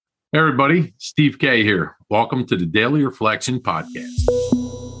Hey everybody, Steve K here. Welcome to the Daily Reflection Podcast.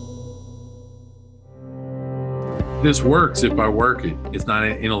 This works if I work it. It's not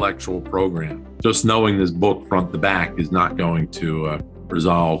an intellectual program. Just knowing this book front to back is not going to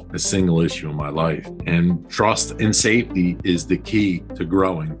resolve a single issue in my life. And trust and safety is the key to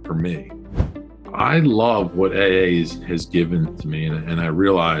growing for me. I love what AA has given to me, and I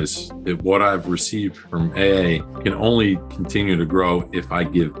realize that what I've received from AA can only continue to grow if I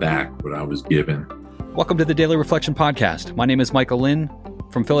give back what I was given. Welcome to the Daily Reflection Podcast. My name is Michael Lynn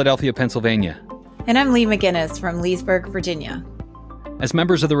from Philadelphia, Pennsylvania. And I'm Lee McGinnis from Leesburg, Virginia. As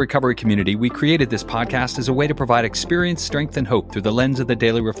members of the recovery community, we created this podcast as a way to provide experience, strength, and hope through the lens of the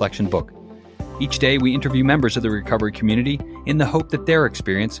Daily Reflection book. Each day, we interview members of the recovery community in the hope that their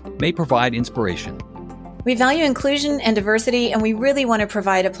experience may provide inspiration. We value inclusion and diversity, and we really want to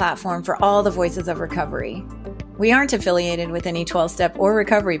provide a platform for all the voices of recovery. We aren't affiliated with any 12-step or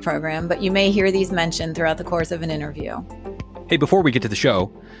recovery program, but you may hear these mentioned throughout the course of an interview. Hey, before we get to the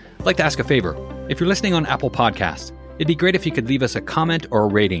show, I'd like to ask a favor. If you're listening on Apple Podcasts, it'd be great if you could leave us a comment or a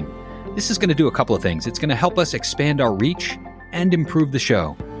rating. This is going to do a couple of things. It's going to help us expand our reach and improve the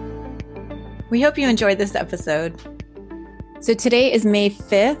show. We hope you enjoyed this episode. So today is May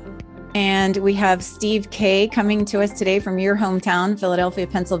 5th, and we have Steve K coming to us today from your hometown, Philadelphia,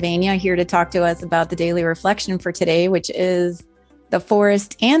 Pennsylvania, here to talk to us about the daily reflection for today, which is the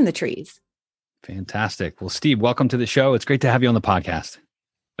forest and the trees. Fantastic. Well, Steve, welcome to the show. It's great to have you on the podcast.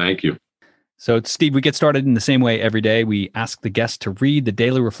 Thank you. So, Steve, we get started in the same way every day. We ask the guest to read the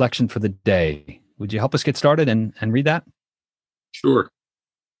daily reflection for the day. Would you help us get started and read that? Sure.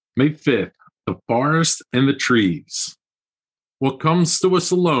 May 5th. The forest and the trees. What comes to us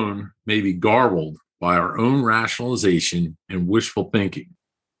alone may be garbled by our own rationalization and wishful thinking.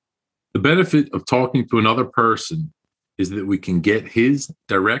 The benefit of talking to another person is that we can get his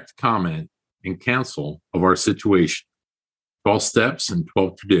direct comment and counsel of our situation. 12 Steps and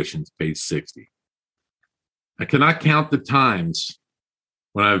 12 Traditions, page 60. I cannot count the times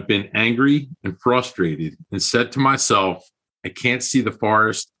when I've been angry and frustrated and said to myself, I can't see the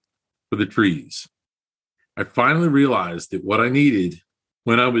forest for the trees. I finally realized that what I needed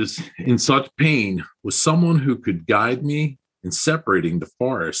when I was in such pain was someone who could guide me in separating the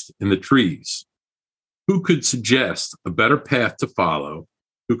forest and the trees, who could suggest a better path to follow,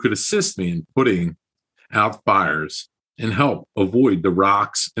 who could assist me in putting out fires and help avoid the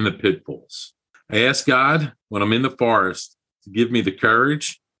rocks and the pitfalls. I ask God when I'm in the forest to give me the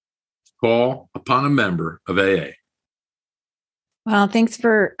courage to call upon a member of AA. Well, thanks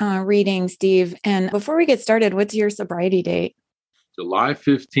for reading, Steve. And before we get started, what's your sobriety date? July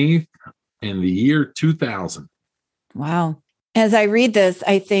 15th in the year 2000. Wow. As I read this,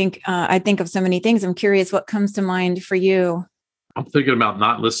 I think of so many things. I'm curious what comes to mind for you. I'm thinking about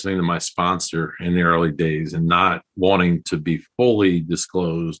not listening to my sponsor in the early days and not wanting to be fully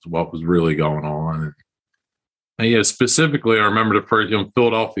disclosed what was really going on. And specifically, I remember the first in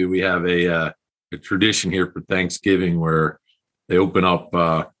Philadelphia, we have a tradition here for Thanksgiving where they open up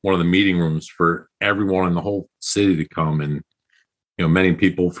one of the meeting rooms for everyone in the whole city to come, and many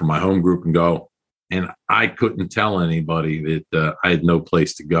people from my home group can go. And I couldn't tell anybody that I had no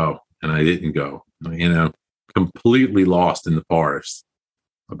place to go, and I didn't go. Completely lost in the forest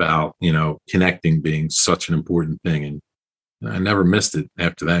about connecting being such an important thing, and I never missed it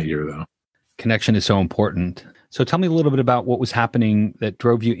after that year, though. Connection is so important. So tell me a little bit about what was happening that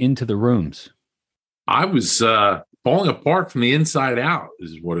drove you into the rooms. I was falling apart from the inside out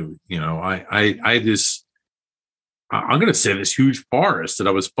is what it, I'm going to say this huge forest that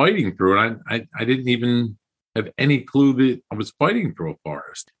I was fighting through. And I didn't even have any clue that I was fighting through a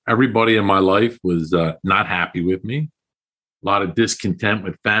forest. Everybody in my life was not happy with me. A lot of discontent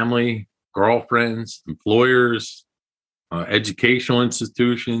with family, girlfriends, employers, educational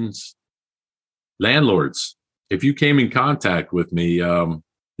institutions, landlords. If you came in contact with me, at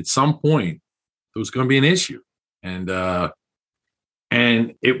some point, there was going to be an issue. And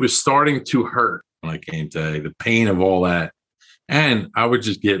it was starting to hurt when I came to the pain of all that. And I would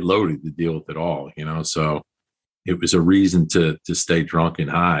just get loaded to deal with it all, so it was a reason to stay drunk and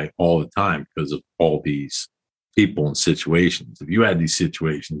high all the time because of all these people and situations. If you had these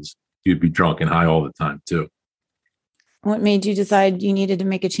situations, you'd be drunk and high all the time too. What made you decide you needed to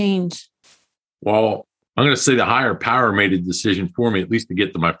make a change? Well, I'm going to say the higher power made a decision for me, at least to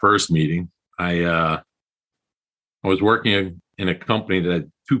get to my first meeting. I was working in a company that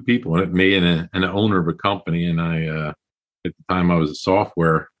had two people in it, me and an owner of a company. And at the time I was a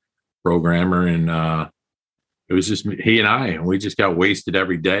software programmer, and it was just he and I, and we just got wasted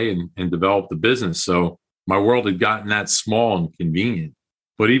every day and developed the business. So my world had gotten that small and convenient.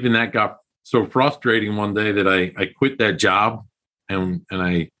 But even that got so frustrating one day that I quit that job, and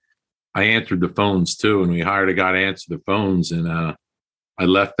I answered the phones too. And we hired a guy to answer the phones. And I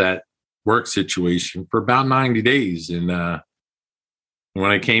left that work situation for about 90 days. And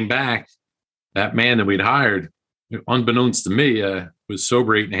when I came back, that man that we'd hired, unbeknownst to me, was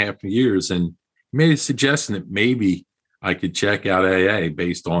sober 8.5 years, and made a suggestion that maybe I could check out AA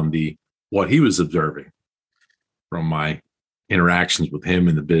based on what he was observing from my interactions with him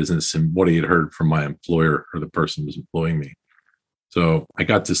in the business and what he had heard from my employer, or the person who was employing me. So I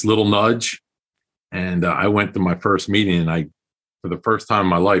got this little nudge, and I went to my first meeting, and for the first time in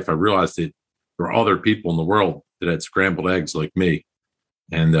my life, I realized that there were other people in the world that had scrambled eggs like me,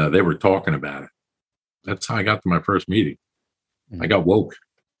 and they were talking about it. That's how I got to my first meeting. I got woke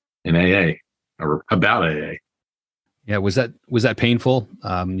in AA, or about AA. Yeah. Was that painful?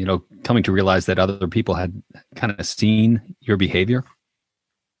 Coming to realize that other people had kind of seen your behavior.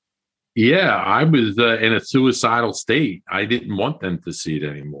 Yeah, I was in a suicidal state. I didn't want them to see it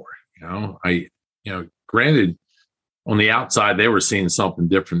anymore. Granted, on the outside, they were seeing something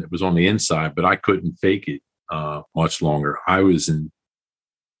different that was on the inside, but I couldn't fake it much longer. I was in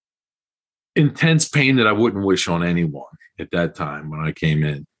intense pain that I wouldn't wish on anyone at that time when I came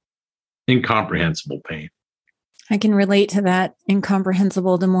in. Incomprehensible pain. I can relate to that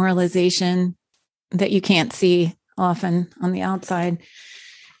incomprehensible demoralization that you can't see often on the outside.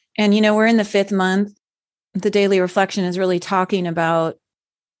 And, we're in the 5th month. The daily reflection is really talking about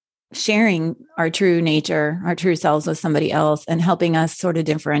sharing our true nature, our true selves with somebody else, and helping us sort of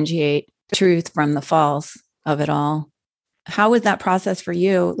differentiate truth from the false of it all. How was that process for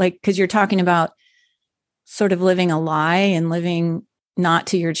you? Because you're talking about sort of living a lie and living not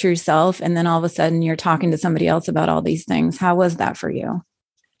to your true self. And then all of a sudden you're talking to somebody else about all these things. How was that for you?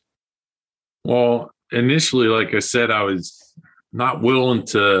 Well, initially, like I said, I was not willing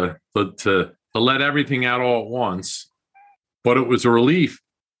to let everything out all at once, but it was a relief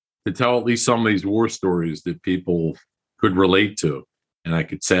to tell at least some of these war stories that people could relate to. And I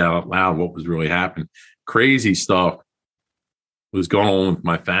could say out loud what was really happening. Crazy stuff was going on with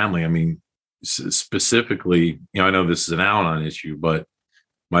my family. I mean, specifically, I know this is an Al-Anon issue, but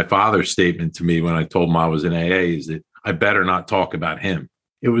my father's statement to me when I told him I was in AA is that I better not talk about him.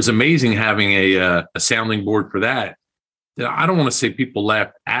 It was amazing having a sounding board for that. I don't want to say people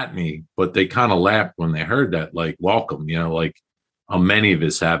laughed at me, but they kind of laughed when they heard that, like, welcome, many of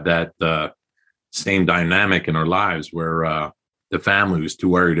us have that same dynamic in our lives where the family was too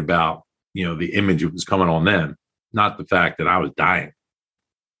worried about, the image that was coming on them, not the fact that I was dying.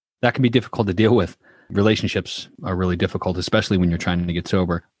 That can be difficult to deal with. Relationships are really difficult, especially when you're trying to get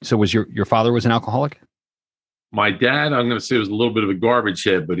sober. So was your father was an alcoholic? My dad, I'm going to say, was a little bit of a garbage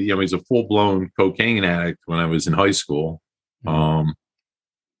head, but he's a full-blown cocaine addict when I was in high school.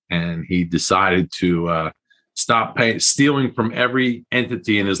 And he decided to stop stealing from every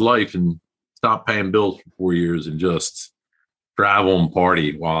entity in his life and stop paying bills for 4 years and just travel and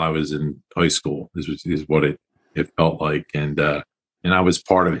party while I was in high school. This is what it felt like. And I was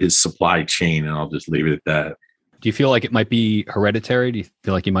part of his supply chain, and I'll just leave it at that. Do you feel like it might be hereditary? Do you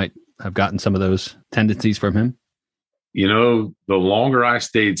feel like you might have gotten some of those tendencies from him? The longer I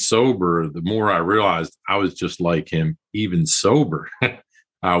stayed sober, the more I realized I was just like him, even sober.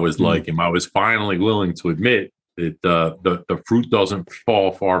 I was like him. I was finally willing to admit that the fruit doesn't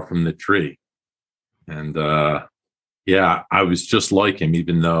fall far from the tree. And I was just like him,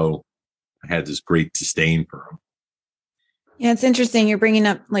 even though I had this great disdain for him. Yeah, it's interesting. You're bringing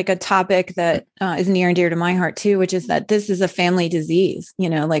up like a topic that is near and dear to my heart too, which is that this is a family disease.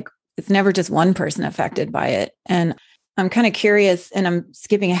 It's never just one person affected by it. And I'm kind of curious, and I'm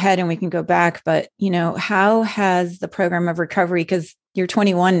skipping ahead and we can go back, but how has the program of recovery, because you're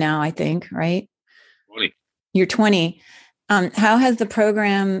 21 now, I think, right? 20. You're 20. How has the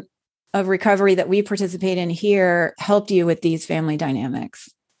program of recovery that we participate in here helped you with these family dynamics?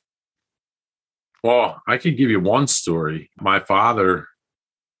 Well, I could give you one story. My father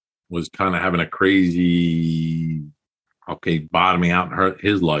was kind of having a crazy, bottoming out in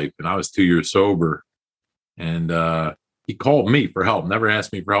his life. And I was 2 years sober. And he called me for help, never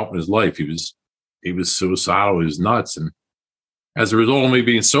asked me for help in his life. He was suicidal. He was nuts. And as a result of me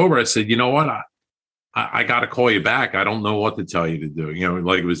being sober, I said, you know what? I got to call you back. I don't know what to tell you to do.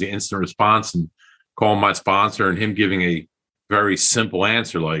 It was the instant response, and calling my sponsor and him giving a very simple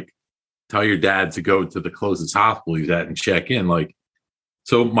answer, like, tell your dad to go to the closest hospital he's at and check in.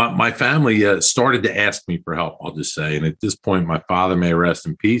 So my family started to ask me for help, I'll just say. And at this point, my father, may rest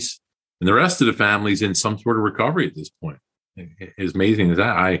in peace, and the rest of the family's in some sort of recovery at this point. As amazing as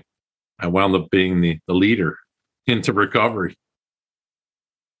that, I wound up being the leader into recovery.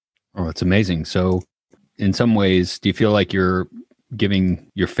 Oh, it's amazing. So in some ways, do you feel like you're giving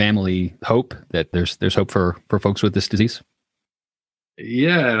your family hope that there's hope for folks with this disease?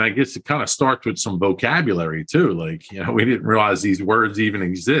 Yeah, and I guess it kind of starts with some vocabulary too. Like, we didn't realize these words even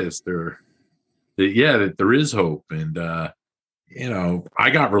exist, or that there is hope. And I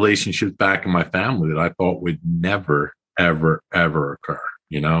got relationships back in my family that I thought would never, ever, ever occur,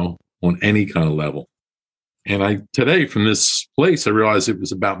 on any kind of level. And today from this place, I realized it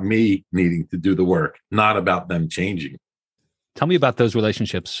was about me needing to do the work, not about them changing. Tell me about those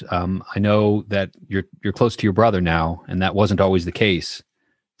relationships. I know that you're close to your brother now, and that wasn't always the case.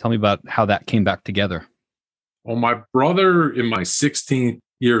 Tell me about how that came back together. Well, my brother in my 16th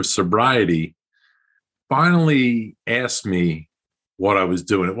year of sobriety finally asked me what I was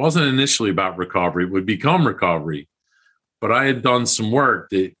doing. It wasn't initially about recovery. It would become recovery. But I had done some work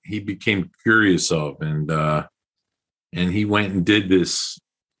that he became curious of, and he went and did this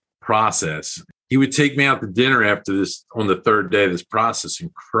process. He would take me out to dinner after this on the third day of this process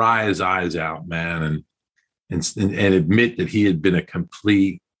and cry his eyes out, man, and admit that he had been a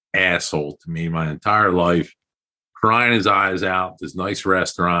complete asshole to me my entire life, crying his eyes out, this nice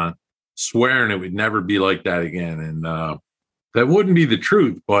restaurant, swearing it would never be like that again. And that wouldn't be the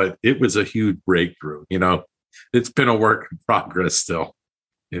truth, but it was a huge breakthrough. It's been a work in progress still.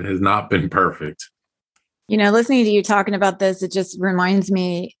 It has not been perfect. Listening to you talking about this, it just reminds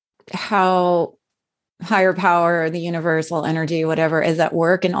me how higher power, the universal energy, whatever, is at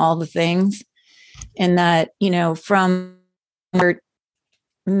work in all the things. And that, from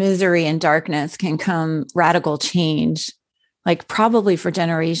misery and darkness can come radical change, like probably for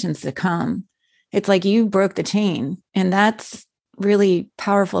generations to come. It's like you broke the chain. And that's really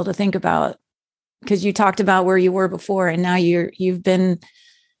powerful to think about, because you talked about where you were before, and now you've been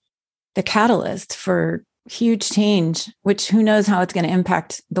the catalyst for huge change, which who knows how it's going to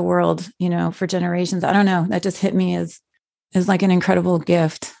impact the world, for generations. I don't know. That just hit me as like an incredible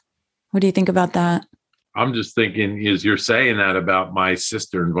gift. What do you think about that? I'm just thinking, as you're saying that about my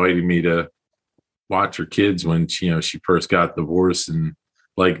sister inviting me to watch her kids when she first got divorced, and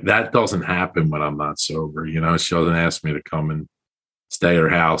like that doesn't happen when I'm not sober. She doesn't ask me to come and stay at her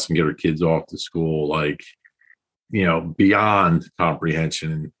house and get her kids off to school, like, beyond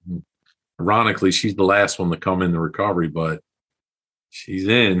comprehension. And ironically, she's the last one to come into recovery, but she's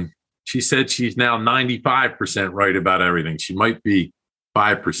in. She said she's now 95% right about everything. She might be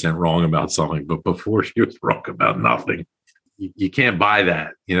 5% wrong about something, but before she was wrong about nothing. You can't buy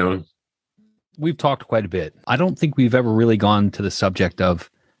that, We've talked quite a bit. I don't think we've ever really gone to the subject of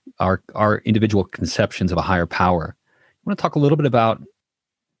our individual conceptions of a higher power. I want to talk a little bit about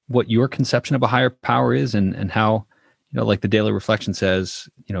what your conception of a higher power is, and how, like the Daily Reflection says,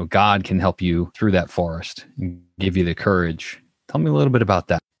 God can help you through that forest and give you the courage. Tell me a little bit about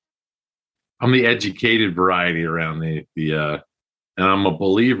that. I'm the educated variety around and I'm a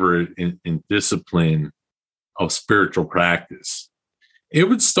believer in discipline of spiritual practice. It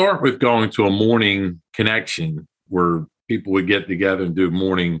would start with going to a morning connection where people would get together and do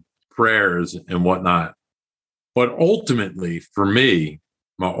morning prayers and whatnot. But ultimately, for me,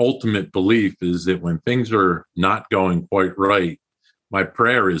 my ultimate belief is that when things are not going quite right, my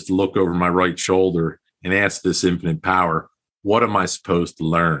prayer is to look over my right shoulder and ask this infinite power, what am I supposed to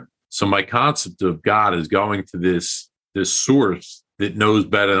learn? So my concept of God is going to this source that knows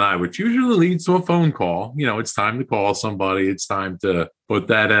better than I, which usually leads to a phone call. It's time to call somebody. It's time to put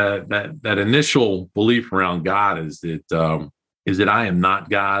that initial belief around God is that I am not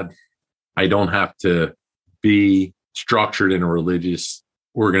God. I don't have to be structured in a religious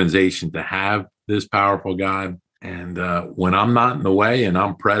organization to have this powerful God. And when I'm not in the way and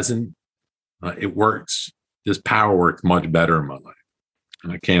I'm present, it works. This power works much better in my life.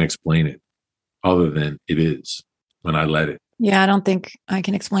 And I can't explain it other than it is when I let it. Yeah, I don't think I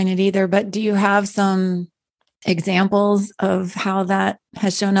can explain it either. But do you have some examples of how that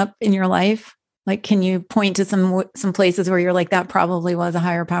has shown up in your life? Like, can you point to some places where you're like, that probably was a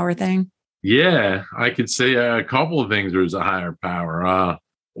higher power thing? Yeah, I could say a couple of things. There's a higher power.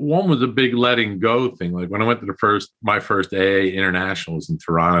 One was a big letting go thing. Like when I went to my first AA International was in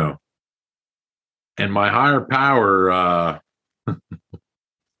Toronto, and my higher power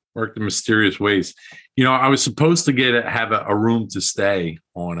worked in mysterious ways. I was supposed to have a room to stay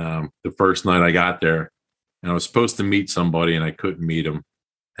on the first night I got there, and I was supposed to meet somebody, and I couldn't meet him,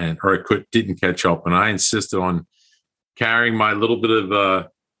 didn't catch up, and I insisted on carrying my little bit of a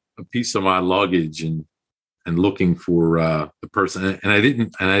piece of my luggage and looking for the person, and I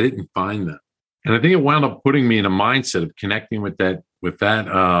didn't find them, and I think it wound up putting me in a mindset of connecting with that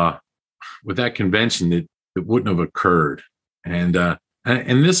convention that wouldn't have occurred, and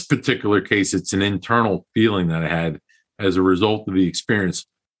In this particular case, it's an internal feeling that I had as a result of the experience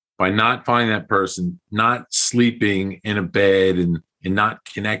by not finding that person, not sleeping in a bed and not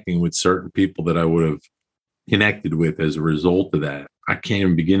connecting with certain people that I would have connected with as a result of that. I can't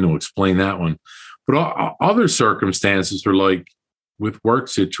even begin to explain that one. But other circumstances are like with work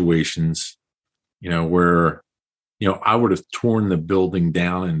situations, where, I would have torn the building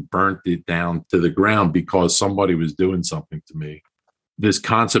down and burnt it down to the ground because somebody was doing something to me. This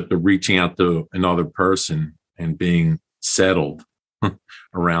concept of reaching out to another person and being settled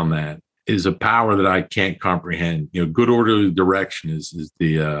around that is a power that I can't comprehend. Good orderly direction is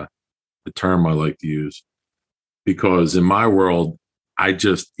the term I like to use, because in my world, I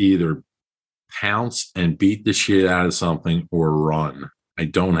just either pounce and beat the shit out of something or run. I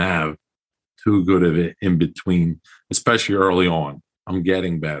don't have too good of it in between, especially early on. I'm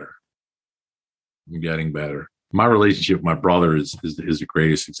getting better. My relationship with my brother is the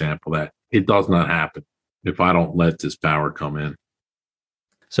greatest example of that. It does not happen if I don't let this power come in.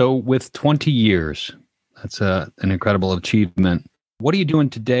 So with 20 years, that's an incredible achievement. What are you doing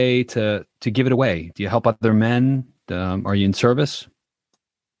today to give it away? Do you help other men? Are you in service?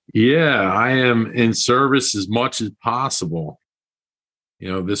 Yeah, I am in service as much as possible.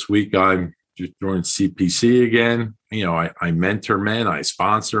 This week I'm just joined CPC again. I mentor men, I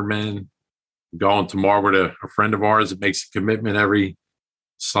sponsor men. I'm going tomorrow with a friend of ours that makes a commitment every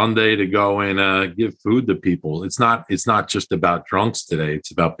Sunday to go and give food to people. It's not just about drunks today.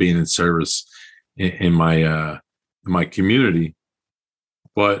 It's about being in service in my community.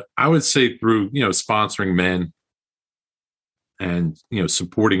 But I would say through sponsoring men and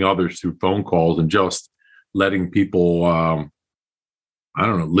supporting others through phone calls and just letting people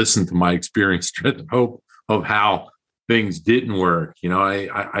listen to my experience, strength, and hope of how things didn't work.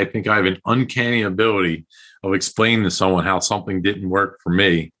 I think I have an uncanny ability of explaining to someone how something didn't work for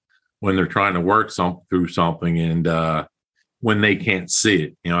me when they're trying to work through something, and when they can't see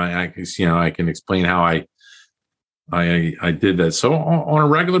it. I can explain how I did that. So on a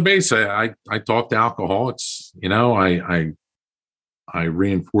regular basis, I talk to alcoholics. I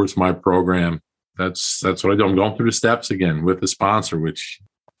reinforce my program. That's what I do. I'm going through the steps again with a sponsor, which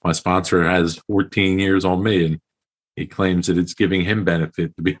my sponsor has 14 years on me, and he claims that it's giving him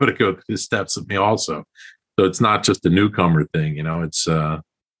benefit to be able to go through the steps with me also. So it's not just a newcomer thing. It's the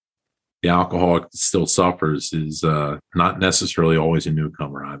alcoholic that still suffers is not necessarily always a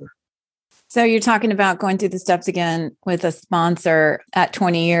newcomer either. So you're talking about going through the steps again with a sponsor at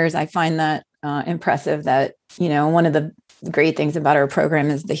 20 years. I find that impressive that, one of the great things about our program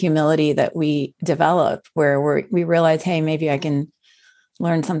is the humility that we develop, where we realize, hey, maybe I can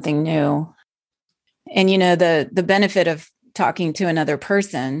learn something new. And, the benefit of talking to another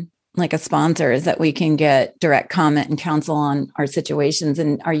person, like a sponsor, is that we can get direct comment and counsel on our situations.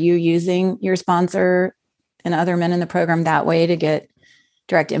 And are you using your sponsor and other men in the program that way to get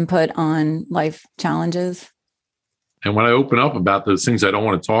direct input on life challenges? And when I open up about those things I don't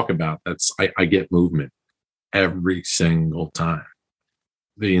want to talk about, I get movement every single time.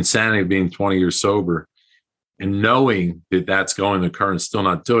 The insanity of being 20 years sober and knowing that that's going to occur and still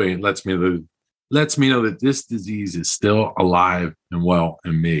not doing it lets me know that this disease is still alive and well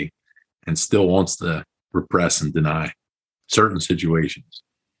in me and still wants to repress and deny certain situations.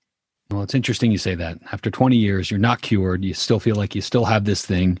 Well, it's interesting you say that. After 20 years, you're not cured. You still feel like you still have this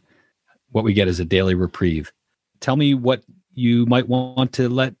thing. What we get is a daily reprieve. Tell me what you might want to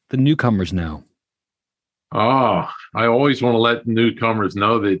let the newcomers know. Oh, I always want to let newcomers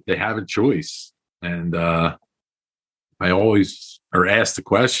know that they have a choice. And I always are asked the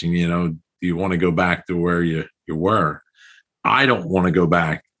question, do you want to go back to where you were? I don't want to go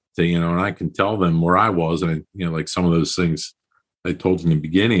back to, and I can tell them where I was. And, like some of those things I told you in the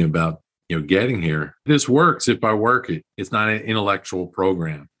beginning about, getting here. This works if I work it. It's not an intellectual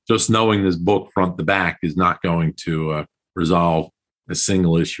program. Just knowing this book front to back is not going to resolve a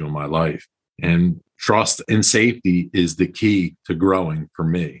single issue in my life. And trust and safety is the key to growing for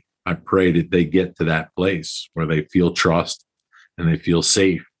me. I pray that they get to that place where they feel trust and they feel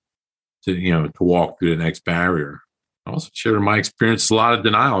safe to walk through the next barrier. I also share in my experience a lot of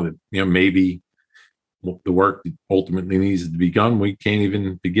denial that, maybe the work that ultimately needs to be done, we can't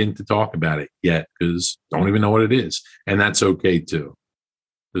even begin to talk about it yet because don't even know what it is. And that's okay too.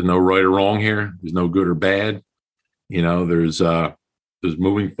 There's no right or wrong here. There's no good or bad. There's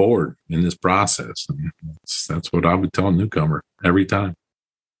moving forward in this process. And that's what I would tell a newcomer every time.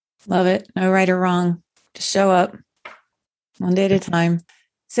 Love it. No right or wrong. Just show up one day at a time.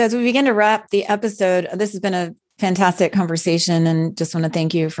 So as we begin to wrap the episode, this has been a fantastic conversation and just want to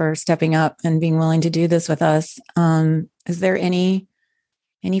thank you for stepping up and being willing to do this with us. Is there any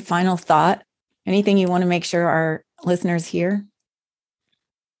Any final thought? Anything you want to make sure our listeners hear?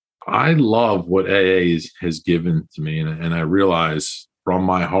 I love what AA has given to me. And I realize from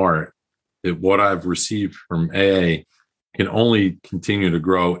my heart that what I've received from AA can only continue to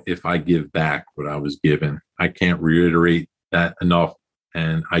grow if I give back what I was given. I can't reiterate that enough.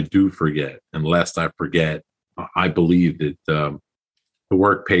 And I do forget. And lest I forget, I believe that the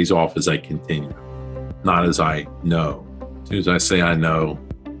work pays off as I continue, not as I know. As soon as I say I know,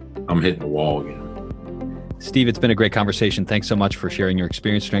 I'm hitting the wall again. Steve, it's been a great conversation. Thanks so much for sharing your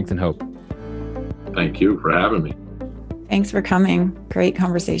experience, strength, and hope. Thank you for having me. Thanks for coming. Great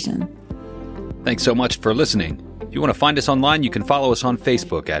conversation. Thanks so much for listening. If you want to find us online, you can follow us on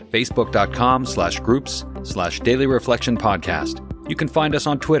Facebook at facebook.com/groups/Daily Reflection Podcast. You can find us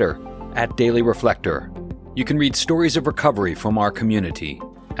on Twitter at Daily Reflector. You can read stories of recovery from our community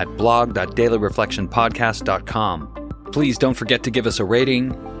at blog.dailyreflectionpodcast.com. Please don't forget to give us a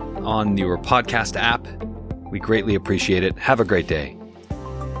rating on your podcast app. We greatly appreciate it. Have a great day.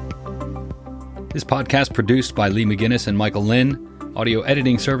 This podcast produced by Lee McGinnis and Michael Lynn. Audio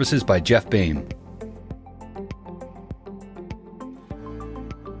editing services by Jeff Bain.